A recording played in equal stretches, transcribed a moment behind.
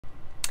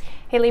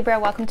Hey Libra,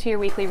 welcome to your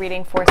weekly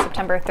reading for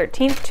September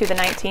 13th to the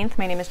 19th.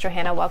 My name is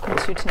Johanna. Welcome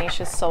to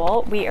Tenacious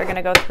Soul. We are going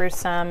to go through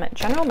some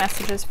general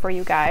messages for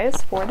you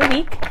guys for the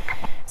week.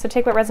 So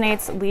take what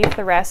resonates, leave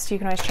the rest. You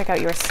can always check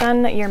out your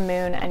sun, your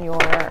moon, and your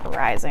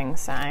rising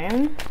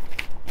sign.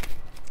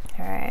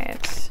 All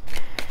right.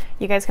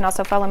 You guys can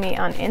also follow me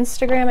on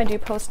Instagram. I do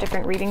post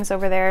different readings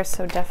over there,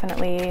 so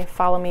definitely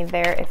follow me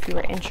there if you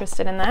are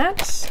interested in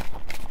that.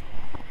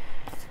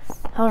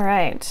 All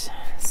right.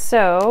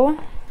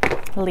 So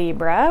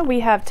Libra, we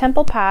have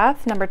Temple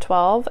Path, number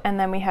 12, and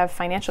then we have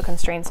Financial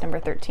Constraints, number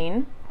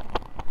 13.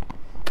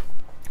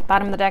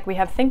 Bottom of the deck, we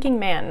have Thinking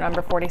Man,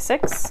 number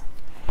 46.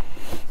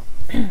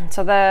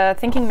 So the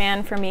Thinking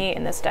Man for me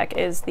in this deck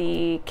is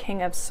the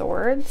King of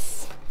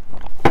Swords.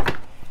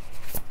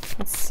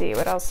 Let's see,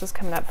 what else is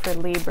coming up for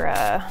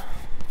Libra?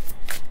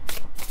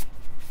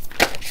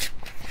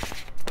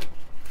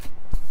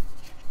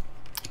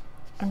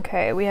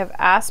 Okay, we have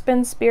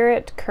Aspen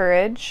Spirit,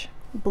 Courage,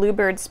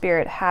 Bluebird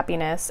Spirit,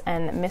 Happiness,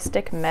 and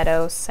Mystic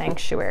Meadow,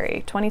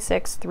 Sanctuary,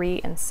 26, 3,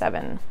 and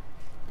 7.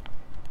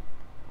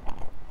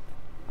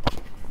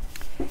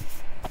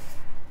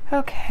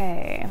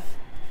 Okay.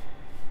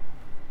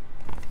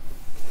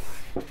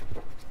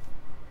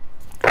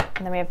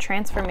 And then we have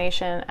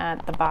Transformation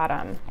at the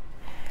bottom.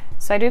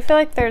 So I do feel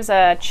like there's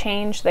a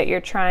change that you're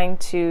trying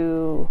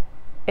to,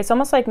 it's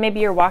almost like maybe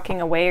you're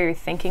walking away or you're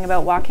thinking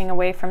about walking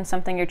away from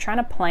something. You're trying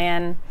to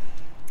plan,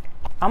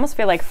 I almost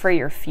feel like for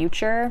your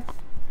future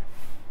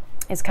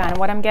is kind of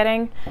what I'm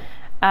getting.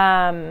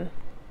 Like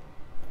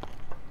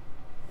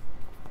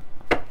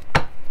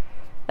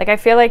I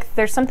feel like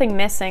there's something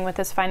missing with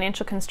this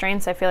financial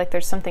constraints. I feel like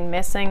there's something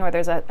missing, or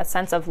there's a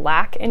sense of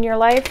lack in your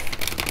life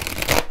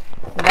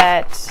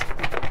that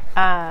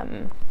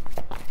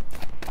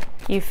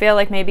you feel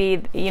like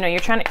maybe, you know, you're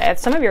trying to,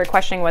 some of you are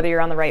questioning whether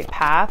you're on the right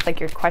path, like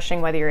you're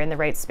questioning whether you're in the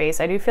right space.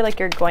 I do feel like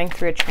you're going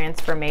through a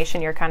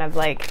transformation. You're kind of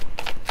like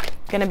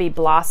going to be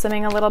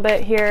blossoming a little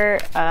bit here,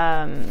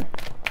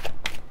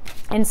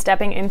 in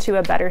stepping into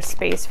a better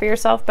space for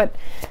yourself, but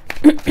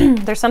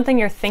there's something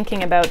you're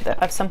thinking about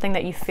of something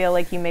that you feel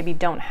like you maybe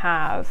don't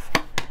have.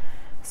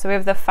 So we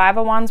have the Five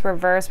of Wands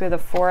reversed, we have the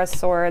Four of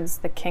Swords,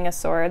 the King of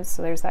Swords,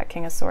 so there's that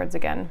King of Swords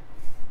again.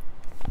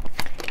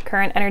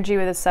 Current energy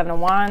with the Seven of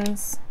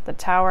Wands, the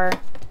Tower,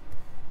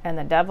 and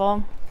the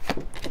Devil.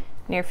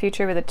 Near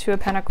future with the Two of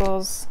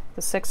Pentacles,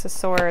 the Six of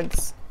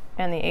Swords,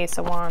 and the Ace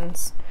of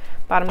Wands.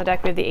 Bottom of the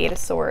deck we have the Eight of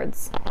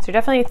Swords. So you're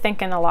definitely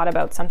thinking a lot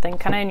about something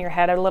kind of in your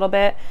head a little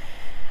bit.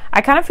 I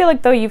kind of feel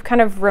like though you've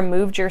kind of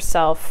removed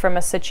yourself from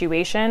a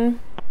situation,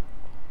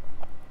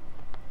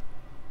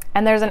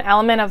 and there's an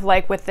element of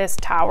like with this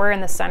Tower in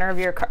the center of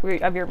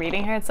your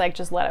reading here, it's like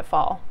just let it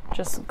fall,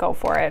 just go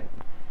for it.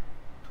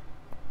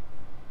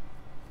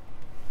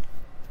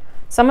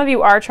 Some of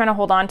you are trying to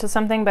hold on to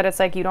something, but it's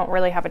like you don't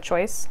really have a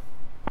choice.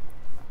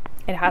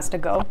 It has to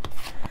go.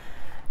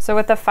 So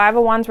with the Five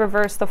of Wands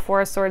reversed, the Four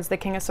of Swords, the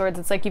King of Swords,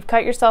 it's like you've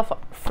cut yourself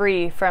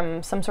free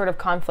from some sort of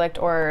conflict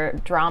or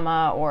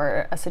drama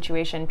or a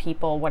situation,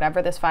 people,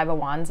 whatever this Five of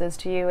Wands is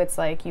to you. It's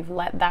like you've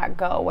let that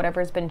go.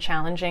 Whatever's been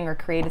challenging or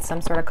created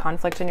some sort of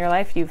conflict in your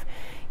life, you've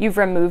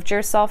removed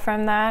yourself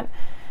from that.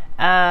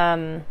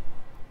 And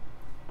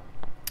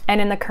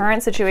in the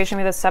current situation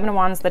with the Seven of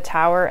Wands, the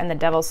Tower, and the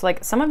Devil, so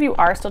like some of you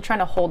are still trying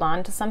to hold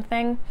on to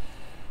something,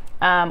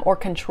 or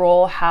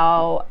control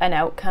how an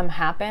outcome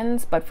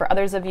happens, but for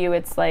others of you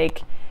it's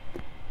like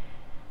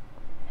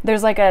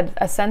there's like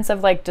a sense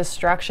of like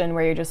destruction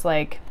where you're just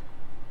like,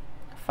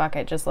 fuck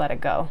it, just let it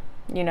go.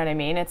 You know what I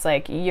mean? It's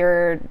like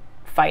you're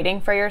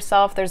fighting for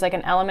yourself. There's like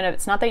an element of,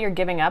 it's not that you're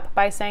giving up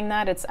by saying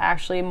that, it's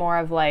actually more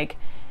of like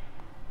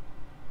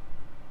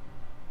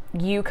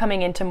you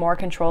coming into more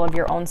control of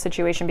your own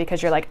situation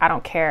because you're like, I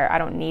don't care, I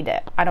don't need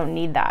it, I don't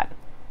need that.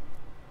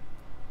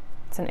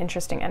 It's an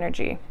interesting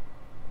energy.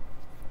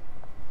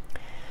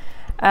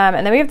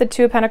 And then we have the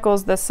Two of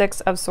Pentacles, the Six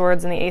of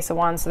Swords, and the Ace of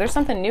Wands. So there's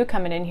something new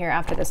coming in here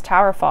after this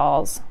Tower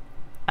falls.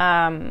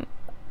 There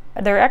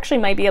actually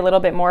might be a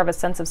little bit more of a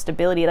sense of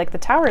stability. Like the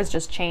Tower is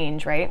just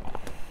change, right?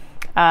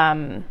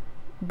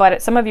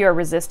 But some of you are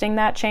resisting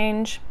that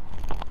change.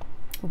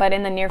 But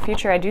in the near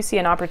future, I do see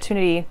an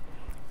opportunity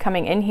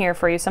coming in here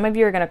for you. Some of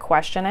you are going to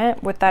question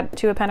it with that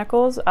Two of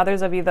Pentacles.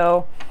 Others of you,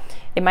 though,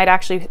 you might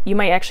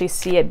actually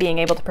see it being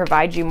able to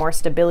provide you more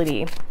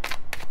stability.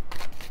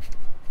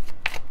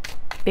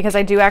 Because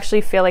I do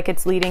actually feel like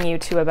it's leading you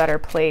to a better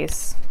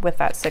place with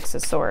that Six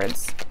of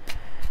Swords.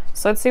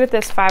 So let's see what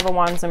this Five of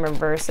Wands in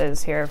reverse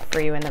is here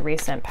for you in the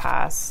recent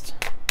past.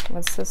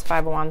 What's this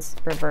Five of Wands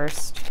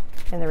reversed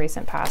in the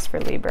recent past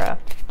for Libra?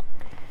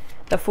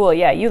 The Fool,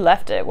 yeah, you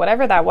left it.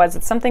 Whatever that was,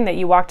 it's something that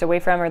you walked away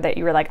from or that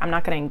you were like, I'm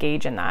not going to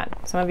engage in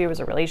that. Some of you it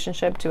was a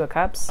relationship, Two of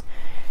Cups.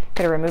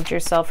 Could have removed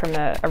yourself from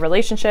a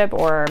relationship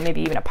or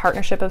maybe even a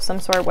partnership of some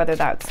sort, whether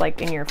that's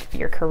like in your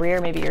career,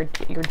 maybe your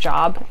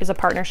job is a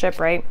partnership,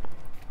 right?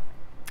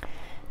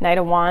 Knight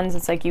of Wands,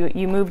 it's like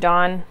you moved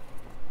on.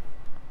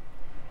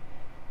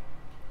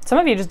 Some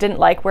of you just didn't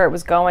like where it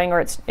was going, or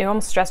it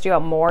almost stressed you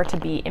out more to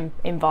be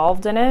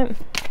involved in it.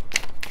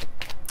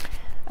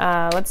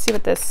 Let's see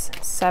what this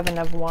 7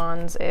 of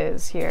Wands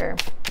is here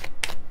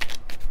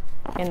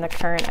in the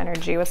current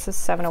energy. What's the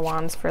 7 of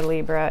Wands for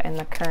Libra in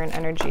the current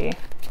energy?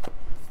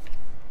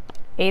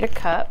 8 of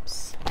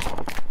Cups.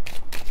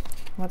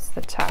 What's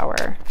the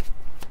Tower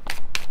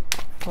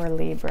for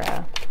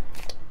Libra?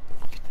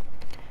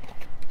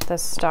 The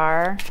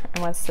Star.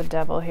 And what's the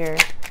Devil here?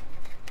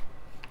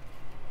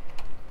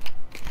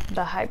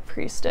 The High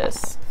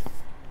Priestess.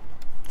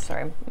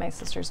 Sorry, my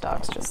sister's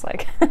dog's just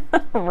like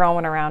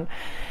roaming around.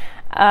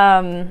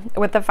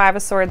 With the 5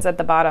 of Swords at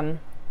the bottom.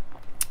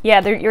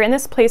 Yeah, you're in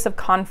this place of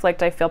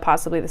conflict, I feel,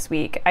 possibly this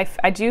week.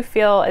 I do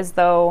feel as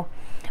though,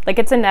 like,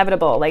 it's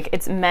inevitable. Like,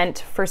 it's meant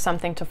for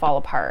something to fall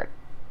apart.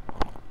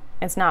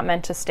 It's not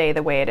meant to stay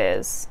the way it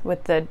is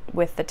with the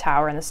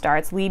Tower and the Star.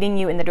 It's leading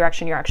you in the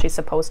direction you're actually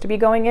supposed to be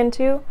going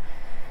into.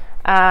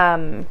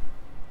 But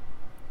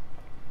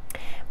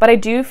I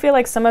do feel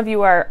like some of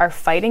you are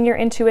fighting your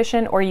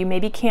intuition, or you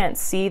maybe can't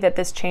see that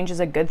this change is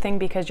a good thing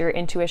because your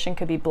intuition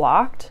could be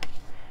blocked.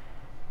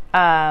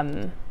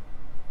 Because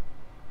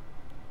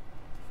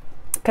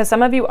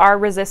some of you are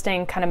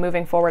resisting kind of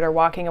moving forward or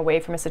walking away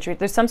from a situation.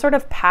 There's some sort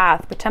of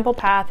path, the Temple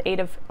path, 8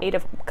 of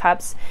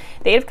Cups.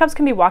 The 8 of Cups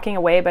can be walking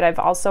away, but I've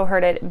also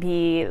heard it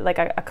be like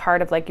a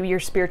card of like your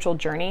spiritual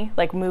journey,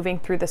 like moving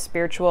through the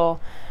spiritual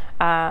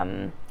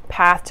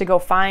path to go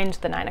find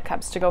the 9 of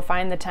Cups, to go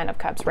find the 10 of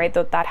Cups, right?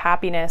 That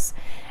happiness.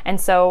 And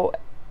so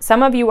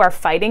some of you are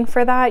fighting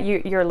for that.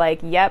 You're like,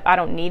 yep, I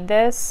don't need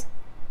this.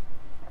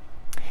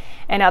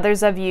 And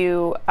others of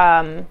you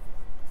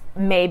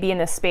may be in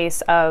the space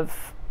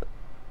of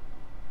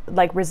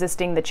like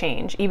resisting the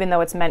change, even though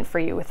it's meant for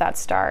you with that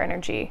Star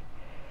energy.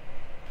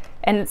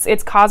 And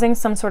it's causing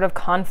some sort of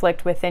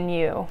conflict within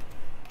you.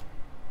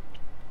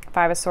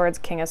 5 of Swords,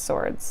 King of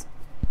Swords.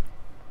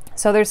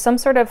 So there's some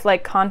sort of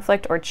like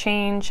conflict or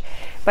change,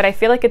 but I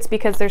feel like it's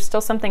because there's still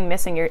something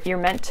missing. You're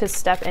meant to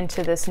step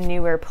into this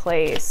newer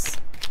place,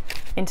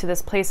 into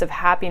this place of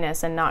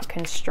happiness and not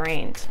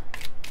constraint.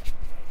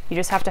 You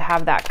just have to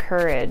have that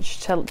courage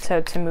to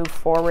move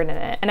forward in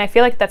it. And I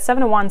feel like that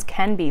 7 of Wands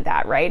can be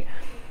that, right?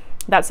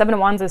 That 7 of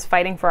Wands is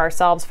fighting for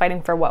ourselves,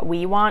 fighting for what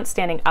we want,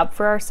 standing up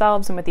for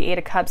ourselves. And with the 8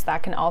 of Cups,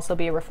 that can also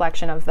be a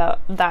reflection of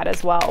that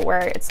as well,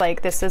 where it's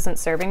like, this isn't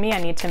serving me,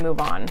 I need to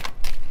move on.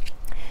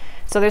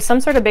 So there's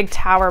some sort of big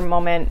Tower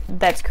moment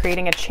that's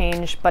creating a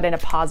change, but in a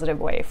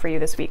positive way for you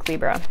this week,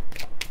 Libra.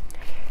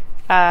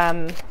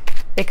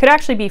 It could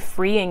actually be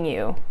freeing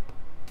you.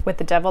 With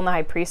the Devil and the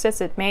High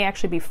Priestess, it may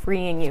actually be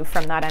freeing you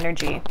from that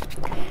energy.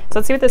 So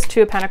let's see what this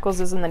 2 of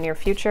Pentacles is in the near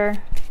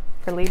future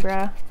for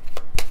Libra.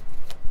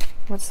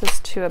 What's this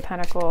 2 of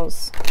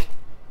Pentacles?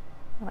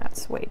 Oh,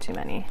 that's way too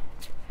many.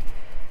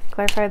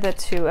 Clarify the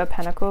 2 of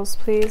Pentacles,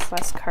 please.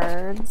 Less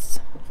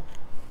cards.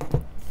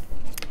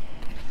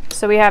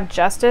 So we have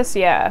Justice,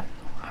 yeah.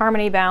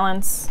 Harmony,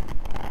 balance.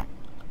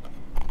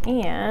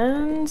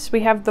 And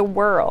we have the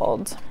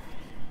World.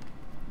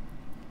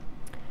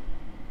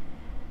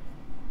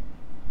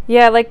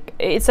 Yeah, like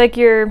it's like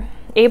you're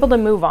able to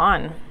move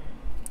on.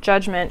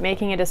 Judgment,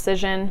 making a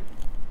decision.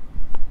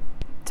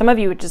 Some of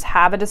you would just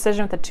have a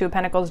decision with the 2 of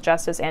Pentacles,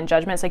 Justice, and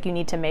Judgment. It's like you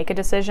need to make a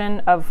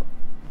decision of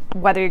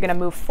whether you're going to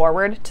move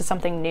forward to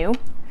something new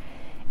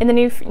in the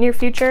near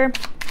future.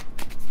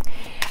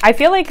 I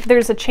feel like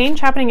there's a change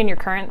happening in your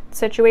current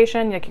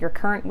situation, like your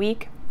current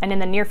week, and in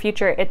the near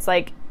future, it's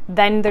like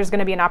then there's going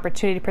to be an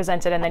opportunity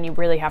presented, and then you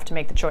really have to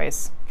make the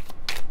choice.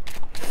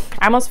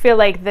 I almost feel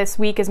like this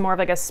week is more of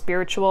like a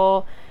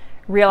spiritual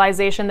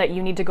realization that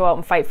you need to go out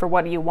and fight for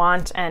what you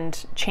want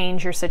and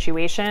change your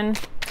situation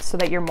so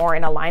that you're more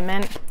in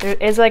alignment. There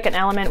is like an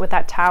element with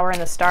that Tower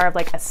and the Star of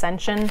like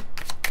ascension,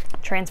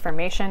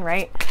 transformation,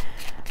 right?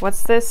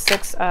 What's this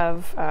 6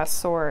 of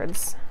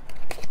Swords?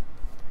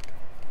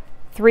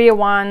 3 of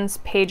Wands,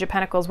 Page of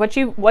Pentacles. What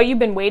you've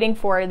been waiting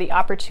for, the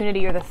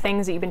opportunity or the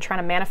things that you've been trying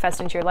to manifest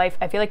into your life,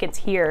 I feel like it's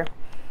here.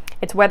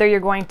 It's whether you're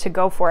going to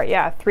go for it.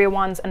 Yeah, 3 of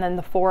Wands and then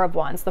the 4 of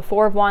Wands. The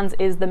 4 of Wands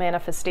is the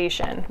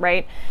manifestation,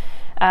 right?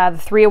 The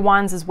 3 of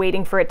Wands is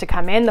waiting for it to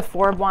come in. The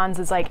 4 of Wands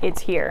is like,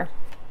 it's here.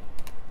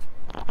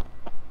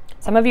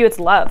 Some of you, it's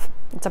love.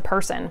 It's a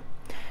person.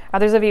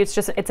 Others of you, it's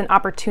an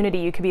opportunity.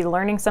 You could be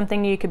learning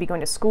something new. You could be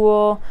going to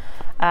school,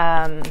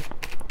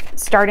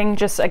 starting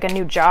just like a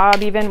new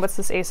job even. What's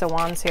this Ace of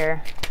Wands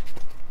here?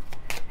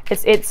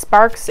 It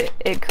sparks,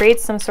 it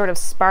creates some sort of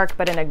spark,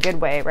 but in a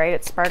good way, right?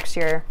 It sparks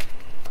your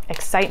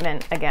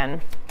excitement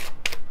again.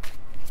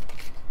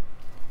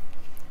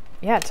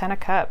 Yeah, 10 of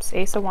Cups,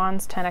 Ace of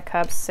Wands, 10 of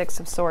Cups, 6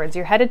 of Swords.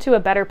 You're headed to a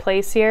better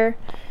place here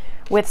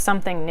with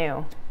something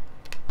new.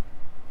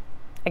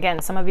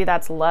 Again, some of you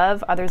that's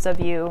love. Others of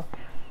you,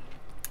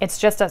 it's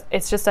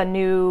just a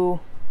new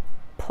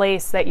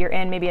place that you're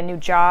in, maybe a new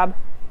job,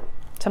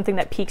 something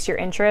that piques your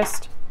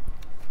interest.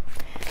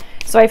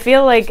 So I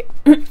feel like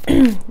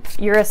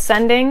you're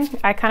ascending.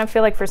 I kind of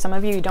feel like for some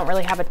of you, you don't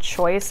really have a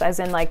choice, as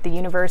in like the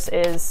universe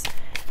is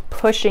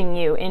pushing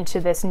you into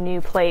this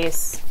new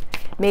place,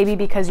 maybe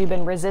because you've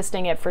been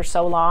resisting it for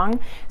so long.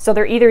 So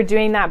they're either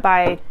doing that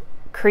by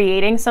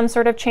creating some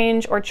sort of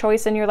change or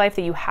choice in your life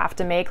that you have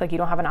to make, like you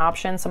don't have an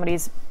option,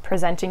 somebody's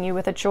presenting you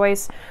with a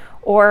choice,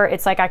 or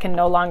it's like, I can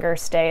no longer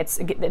stay.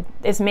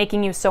 It's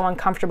making you so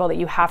uncomfortable that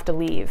you have to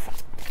leave.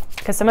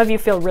 Because some of you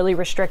feel really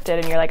restricted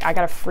and you're like, I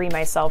gotta free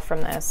myself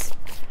from this.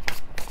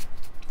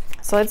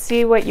 So let's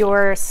see what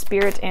your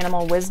spirit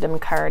animal wisdom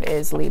card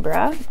is,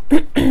 Libra.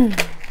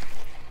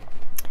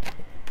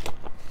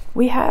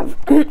 We have,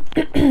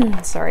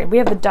 sorry, we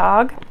have the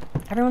dog.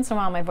 Every once in a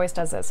while my voice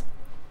does this.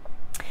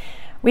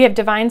 We have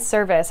divine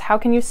service. How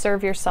can you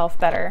serve yourself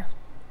better?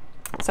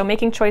 So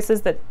making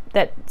choices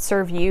that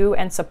serve you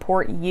and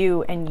support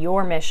you and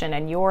your mission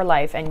and your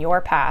life and your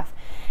path,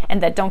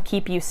 and that don't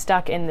keep you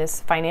stuck in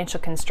this financial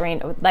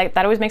constraint. Like,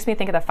 that always makes me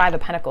think of the Five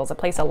of Pentacles, a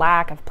place of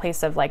lack, a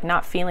place of like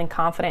not feeling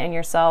confident in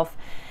yourself.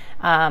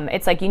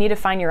 It's like you need to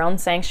find your own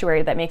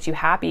sanctuary that makes you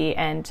happy,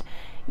 and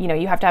you know,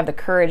 you have to have the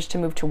courage to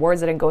move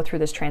towards it and go through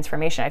this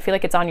transformation. I feel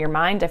like it's on your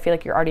mind. I feel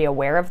like you're already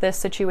aware of this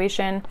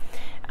situation,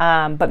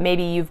 but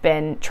maybe you've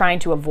been trying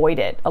to avoid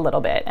it a little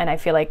bit. And I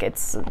feel like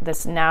it's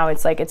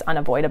like it's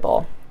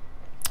unavoidable.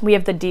 We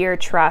have the Deer,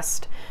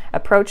 trust.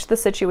 Approach the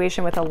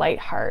situation with a light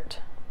heart.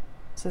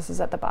 So this is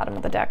at the bottom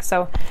of the deck.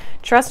 So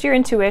trust your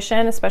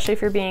intuition, especially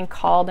if you're being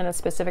called in a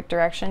specific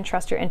direction.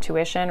 Trust your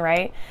intuition,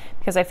 right?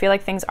 Because I feel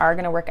like things are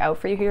going to work out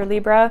for you here,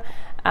 Libra.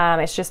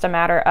 It's just a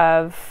matter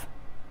of,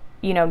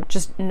 you know,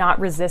 just not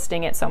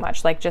resisting it so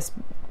much. Like, just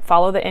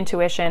follow the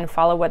intuition,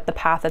 follow what the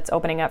path that's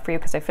opening up for you.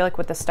 Because I feel like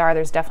with the Star,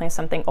 there's definitely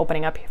something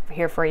opening up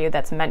here for you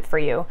that's meant for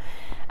you.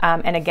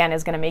 And again,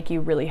 is going to make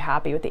you really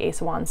happy with the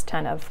Ace of Wands,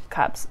 10 of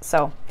Cups.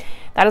 So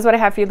that is what I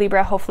have for you,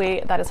 Libra.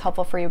 Hopefully that is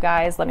helpful for you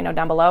guys. Let me know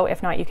down below.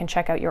 If not, you can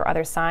check out your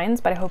other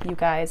signs. But I hope you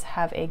guys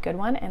have a good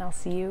one, and I'll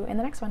see you in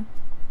the next one.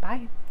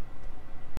 Bye.